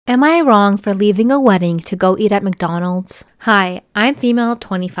Am I wrong for leaving a wedding to go eat at McDonald's? Hi, I'm female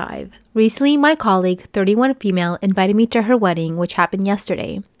 25. Recently, my colleague, 31 female, invited me to her wedding, which happened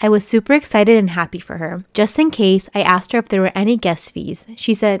yesterday. I was super excited and happy for her. Just in case, I asked her if there were any guest fees.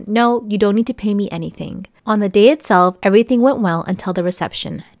 She said, "No, you don't need to pay me anything." On the day itself, everything went well until the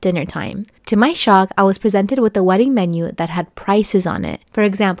reception, dinner time. To my shock, I was presented with a wedding menu that had prices on it. For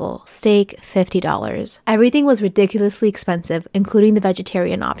example, steak, $50. Everything was ridiculously expensive, including the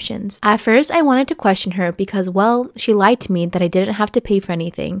vegetarian options. At first, I wanted to question her because, well, she lied to me that I didn't have to pay for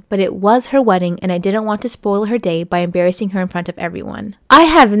anything, but it was her wedding and I didn't want to spoil her day by embarrassing her in front of everyone. I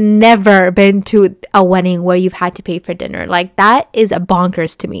have never been to a wedding where you've had to pay for dinner. Like, that is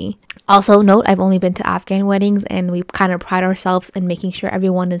bonkers to me. Also, note, I've only been to Afghan weddings and we kind of pride ourselves in making sure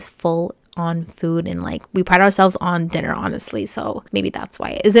everyone is full on food and like we pride ourselves on dinner, honestly. So maybe that's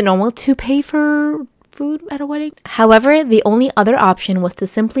why. Is it normal to pay for food at a wedding? However, the only other option was to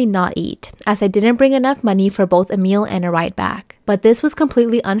simply not eat, as I didn't bring enough money for both a meal and a ride back. But this was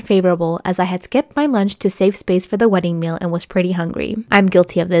completely unfavorable as I had skipped my lunch to save space for the wedding meal and was pretty hungry. I'm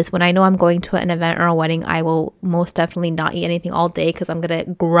guilty of this. When I know I'm going to an event or a wedding, I will most definitely not eat anything all day because I'm gonna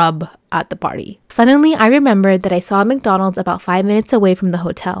grub at the party. Suddenly, I remembered that I saw a McDonald's about 5 minutes away from the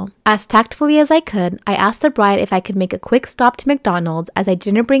hotel. As tactfully as I could, I asked the bride if I could make a quick stop to McDonald's as I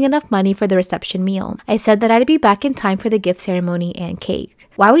didn't bring enough money for the reception meal. I said that I'd be back in time for the gift ceremony and cake.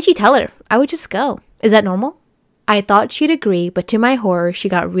 Why would you tell her? I would just go. Is that normal? I thought she'd agree, but to my horror, she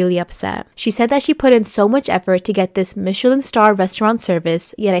got really upset. She said that she put in so much effort to get this Michelin star restaurant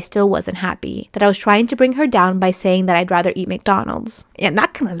service, yet I still wasn't happy. That I was trying to bring her down by saying that I'd rather eat McDonald's. Yeah,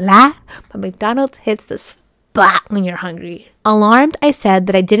 not gonna lie, but McDonald's hits the spot when you're hungry. Alarmed, I said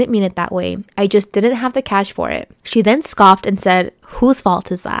that I didn't mean it that way. I just didn't have the cash for it. She then scoffed and said, "Whose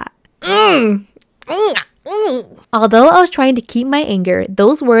fault is that?" Although I was trying to keep my anger,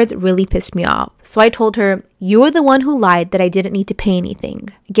 those words really pissed me off. So I told her, "You were the one who lied that I didn't need to pay anything."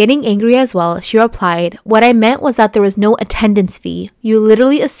 Getting angry as well, she replied, "What I meant was that there was no attendance fee. You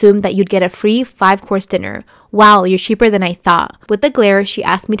literally assumed that you'd get a free 5-course dinner. Wow, you're cheaper than I thought." With a glare, she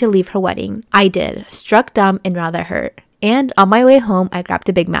asked me to leave her wedding. I did, struck dumb and rather hurt. And on my way home, I grabbed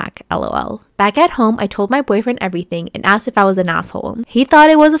a Big Mac, LOL. Back at home, I told my boyfriend everything and asked if I was an asshole. He thought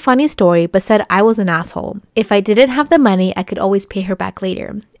it was a funny story, but said I was an asshole. If I didn't have the money, I could always pay her back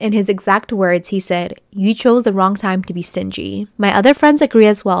later. In his exact words, he said, "You chose the wrong time to be stingy." My other friends agree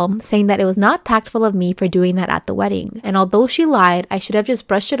as well, saying that it was not tactful of me for doing that at the wedding. And although she lied, I should have just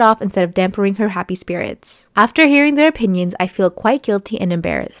brushed it off instead of dampening her happy spirits. After hearing their opinions, I feel quite guilty and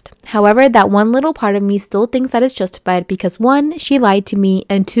embarrassed. However, that one little part of me still thinks that it's justified because 1, she lied to me,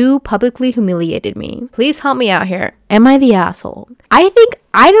 and 2, publicly humiliated me. Please help me out here. Am I the asshole? I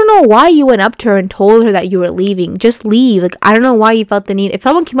don't know why you went up to her and told her that you were leaving. Just leave. Like, I don't know why you felt the need. If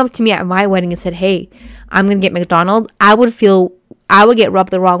someone came up to me at my wedding and said, "Hey, I'm gonna get McDonald's," I would get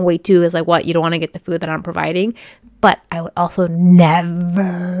rubbed the wrong way too. It's like, what, you don't want to get the food that I'm providing? But I would also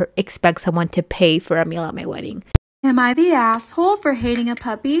never expect someone to pay for a meal at my wedding. Am I the asshole for hating a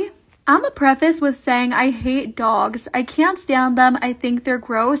puppy? I'm a preface with saying I hate dogs. I can't stand them, I think they're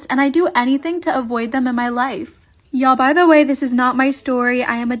gross, and I do anything to avoid them in my life. Y'all, by the way, this is not my story.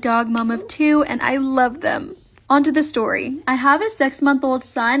 I am a dog mom of 2, and I love them. On to the story. I have a 6-month-old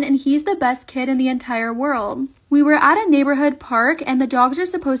son, and he's the best kid in the entire world. We were at a neighborhood park, and the dogs are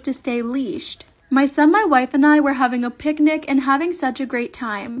supposed to stay leashed. My son, my wife, and I were having a picnic and having such a great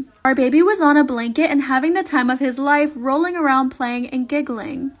time. Our baby was on a blanket and having the time of his life, rolling around playing and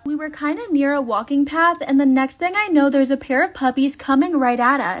giggling. We were kind of near a walking path, and the next thing I know, there's a pair of puppies coming right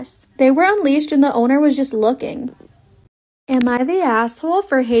at us. They were unleashed and the owner was just looking. Am I the asshole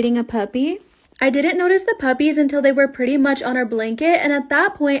for hating a puppy? I didn't notice the puppies until they were pretty much on our blanket, and at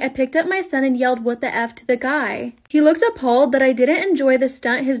that point I picked up my son and yelled "what the F" to the guy. He looked appalled that I didn't enjoy the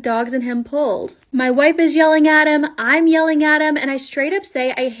stunt his dogs and him pulled. My wife is yelling at him, I'm yelling at him, and I straight up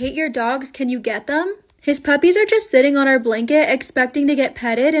say, "I hate your dogs, can you get them?" His puppies are just sitting on our blanket expecting to get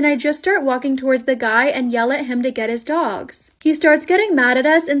petted, and I just start walking towards the guy and yell at him to get his dogs. He starts getting mad at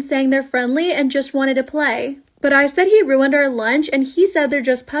us and saying they're friendly and just wanted to play. But I said he ruined our lunch and he said they're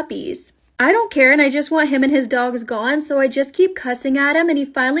just puppies. I don't care and I just want him and his dogs gone, so I just keep cussing at him and he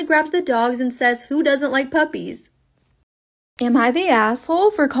finally grabs the dogs and says, "Who doesn't like puppies?" Am I the asshole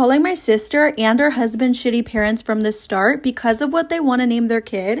for calling my sister and her husband shitty parents from the start because of what they want to name their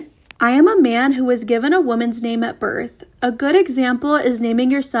kid? I am a man who was given a woman's name at birth. A good example is naming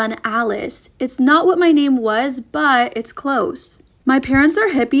your son Alice. It's not what my name was, but it's close. My parents are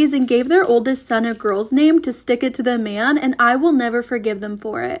hippies and gave their oldest son a girl's name to stick it to the man, and I will never forgive them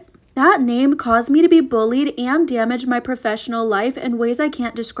for it. That name caused me to be bullied and damaged my professional life in ways I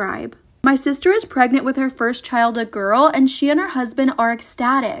can't describe. My sister is pregnant with her first child, a girl, and she and her husband are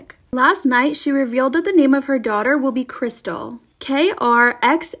ecstatic. Last night, she revealed that the name of her daughter will be Crystal.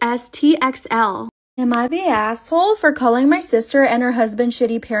 KRXSTXL. Am I the asshole for calling my sister and her husband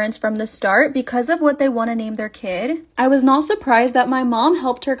shitty parents from the start because of what they want to name their kid? I was not surprised that my mom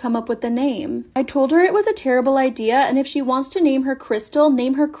helped her come up with the name. I told her it was a terrible idea, and if she wants to name her Crystal,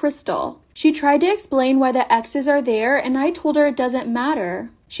 name her Crystal. She tried to explain why the X's are there, and I told her it doesn't matter.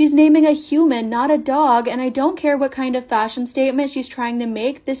 She's naming a human, not a dog, and I don't care what kind of fashion statement she's trying to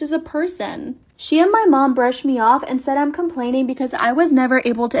make. This is a person. She and my mom brushed me off and said I'm complaining because I was never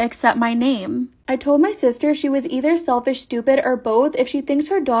able to accept my name. I told my sister she was either selfish, stupid, or both if she thinks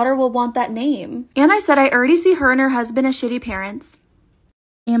her daughter will want that name. And I said I already see her and her husband as shitty parents.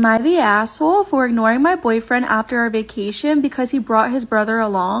 Am I the asshole for ignoring my boyfriend after our vacation because he brought his brother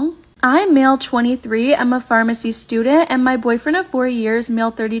along? I'm male 23, I'm a pharmacy student, and my boyfriend of 4 years,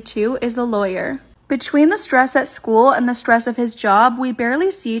 male 32, is a lawyer. Between the stress at school and the stress of his job, we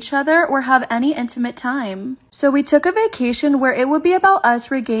barely see each other or have any intimate time. So we took a vacation where it would be about us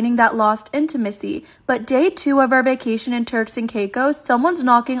regaining that lost intimacy. But day 2 of our vacation in Turks and Caicos, someone's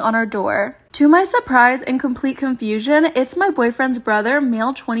knocking on our door. To my surprise and complete confusion, it's my boyfriend's brother,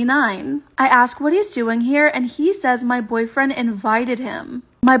 male 29. I ask what he's doing here, and he says my boyfriend invited him.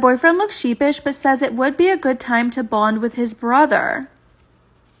 My boyfriend looks sheepish but says it would be a good time to bond with his brother.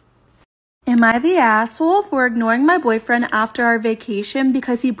 Am I the asshole for ignoring my boyfriend after our vacation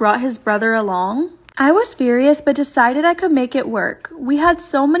because he brought his brother along? I was furious but decided I could make it work. We had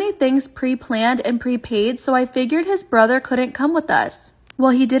so many things pre-planned and prepaid, so I figured his brother couldn't come with us.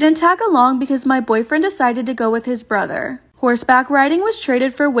 Well, he didn't tag along because my boyfriend decided to go with his brother. Horseback riding was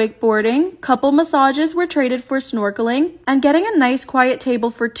traded for wakeboarding, couple massages were traded for snorkeling, and getting a nice quiet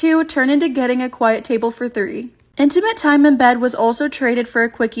table for 2 turned into getting a quiet table for 3. Intimate time in bed was also traded for a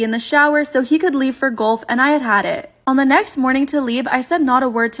quickie in the shower so he could leave for golf, and I had it. On the next morning to leave, I said not a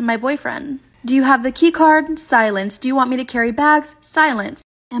word to my boyfriend. Do you have the key card? Silence. Do you want me to carry bags? Silence.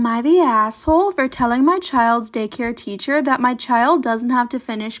 Am I the asshole for telling my child's daycare teacher that my child doesn't have to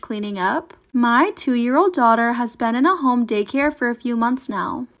finish cleaning up? My 2-year-old daughter has been in a home daycare for a few months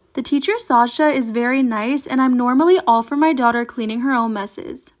now. The teacher, Sasha, is very nice, and I'm normally all for my daughter cleaning her own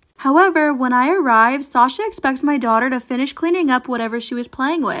messes. However, when I arrive, Sasha expects my daughter to finish cleaning up whatever she was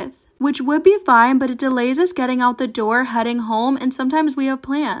playing with, which would be fine, but it delays us getting out the door, heading home, and sometimes we have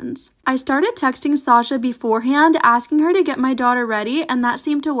plans. I started texting Sasha beforehand, asking her to get my daughter ready, and that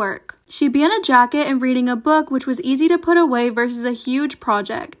seemed to work. She'd be in a jacket and reading a book, which was easy to put away versus a huge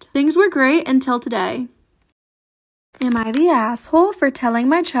project. Things were great until today. Am I the asshole for telling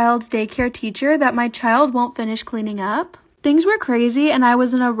my child's daycare teacher that my child won't finish cleaning up? Things were crazy and I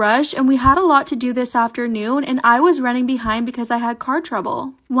was in a rush, and we had a lot to do this afternoon, and I was running behind because I had car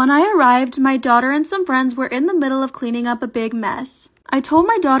trouble. When I arrived, my daughter and some friends were in the middle of cleaning up a big mess. I told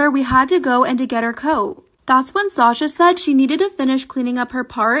my daughter we had to go and to get her coat. That's when Sasha said she needed to finish cleaning up her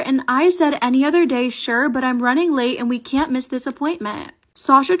part, and I said any other day, sure, but I'm running late and we can't miss this appointment.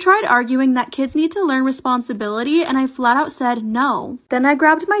 Sasha tried arguing that kids need to learn responsibility, and I flat out said no. Then I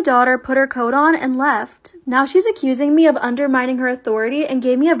grabbed my daughter, put her coat on, and left. Now she's accusing me of undermining her authority and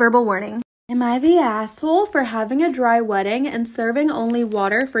gave me a verbal warning. Am I the asshole for having a dry wedding and serving only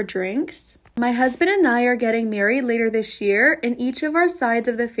water for drinks? My husband and I are getting married later this year, and each of our sides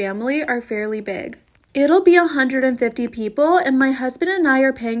of the family are fairly big. It'll be 150 people, and my husband and I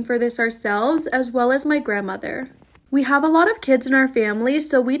are paying for this ourselves, as well as my grandmother. We have a lot of kids in our family,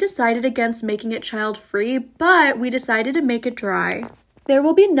 so we decided against making it child-free, but we decided to make it dry. There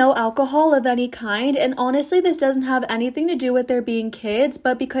will be no alcohol of any kind, and honestly, this doesn't have anything to do with there being kids,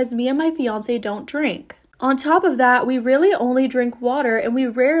 but because me and my fiance don't drink. On top of that, we really only drink water, and we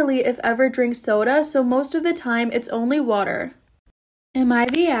rarely, if ever, drink soda, so most of the time, it's only water. Am I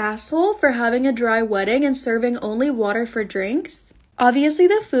the asshole for having a dry wedding and serving only water for drinks? Obviously,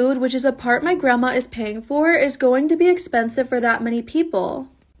 the food, which is a part my grandma is paying for, is going to be expensive for that many people.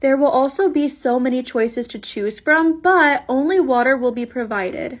 There will also be so many choices to choose from, but only water will be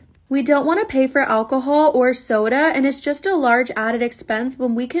provided. We don't want to pay for alcohol or soda, and it's just a large added expense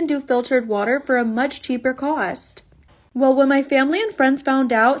when we can do filtered water for a much cheaper cost. Well, when my family and friends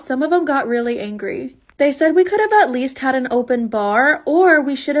found out, some of them got really angry. They said we could have at least had an open bar, or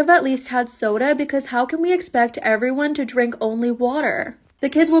we should have at least had soda, because how can we expect everyone to drink only water? The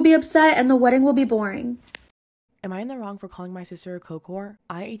kids will be upset and the wedding will be boring. Am I in the wrong for calling my sister a coke whore?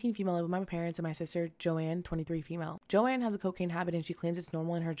 I, 18 female, live with my parents and my sister, Joanne, 23 female. Joanne has a cocaine habit and she claims it's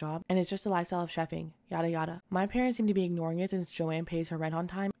normal in her job and it's just a lifestyle of chefing, yada yada. My parents seem to be ignoring it since Joanne pays her rent on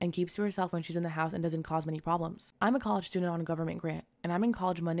time and keeps to herself when she's in the house and doesn't cause many problems. I'm a college student on a government grant and I'm in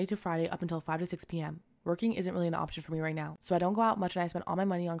college Monday to Friday up until 5 to 6 p.m. Working isn't really an option for me right now, so I don't go out much and I spend all my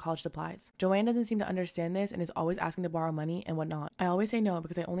money on college supplies. Joanne doesn't seem to understand this and is always asking to borrow money and whatnot. I always say no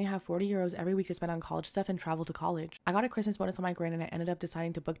because I only have 40 euros every week to spend on college stuff and travel to college. I got a Christmas bonus on my grant and I ended up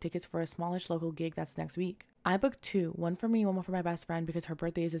deciding to book tickets for a smallish local gig that's next week. I booked 2, one for me, one for my best friend because her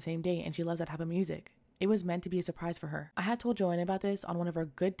birthday is the same day and she loves that type of music. It was meant to be a surprise for her. I had told Joanne about this on one of our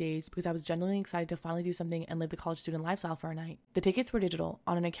good days because I was genuinely excited to finally do something and live the college student lifestyle for a night. The tickets were digital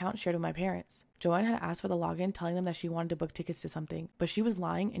on an account shared with my parents. Joanne had asked for the login telling them that she wanted to book tickets to something, but she was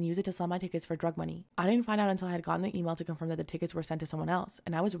lying and used it to sell my tickets for drug money. I didn't find out until I had gotten the email to confirm that the tickets were sent to someone else,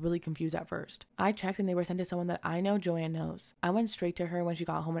 and I was really confused at first. I checked and they were sent to someone that I know Joanne knows. I went straight to her when she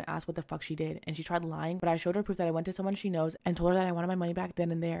got home and asked what the fuck she did, and she tried lying, but I showed her proof that I went to someone she knows and told her that I wanted my money back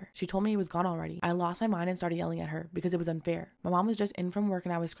then and there. She told me it was gone already. I lost my mind and started yelling at her because it was unfair. My mom was just in from work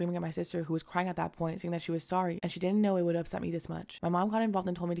and I was screaming at my sister who was crying at that point saying that she was sorry and she didn't know it would upset me this much. My mom got involved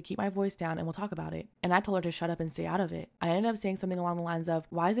and told me to keep my voice down and we'll talk about it. And I told her to shut up and stay out of it. I ended up saying something along the lines of,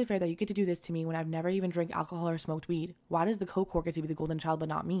 why is it fair that you get to do this to me when I've never even drank alcohol or smoked weed? Why does the coke whore get to be the golden child but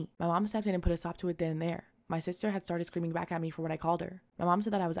not me? My mom stepped in and put a stop to it then and there. My sister had started screaming back at me for what I called her. My mom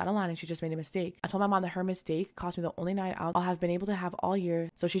said that I was out of line and she just made a mistake. I told my mom that her mistake cost me the only night out I'll have been able to have all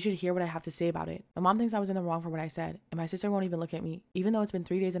year, so she should hear what I have to say about it. My mom thinks I was in the wrong for what I said, and my sister won't even look at me, even though it's been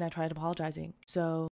 3 days and I tried apologizing. So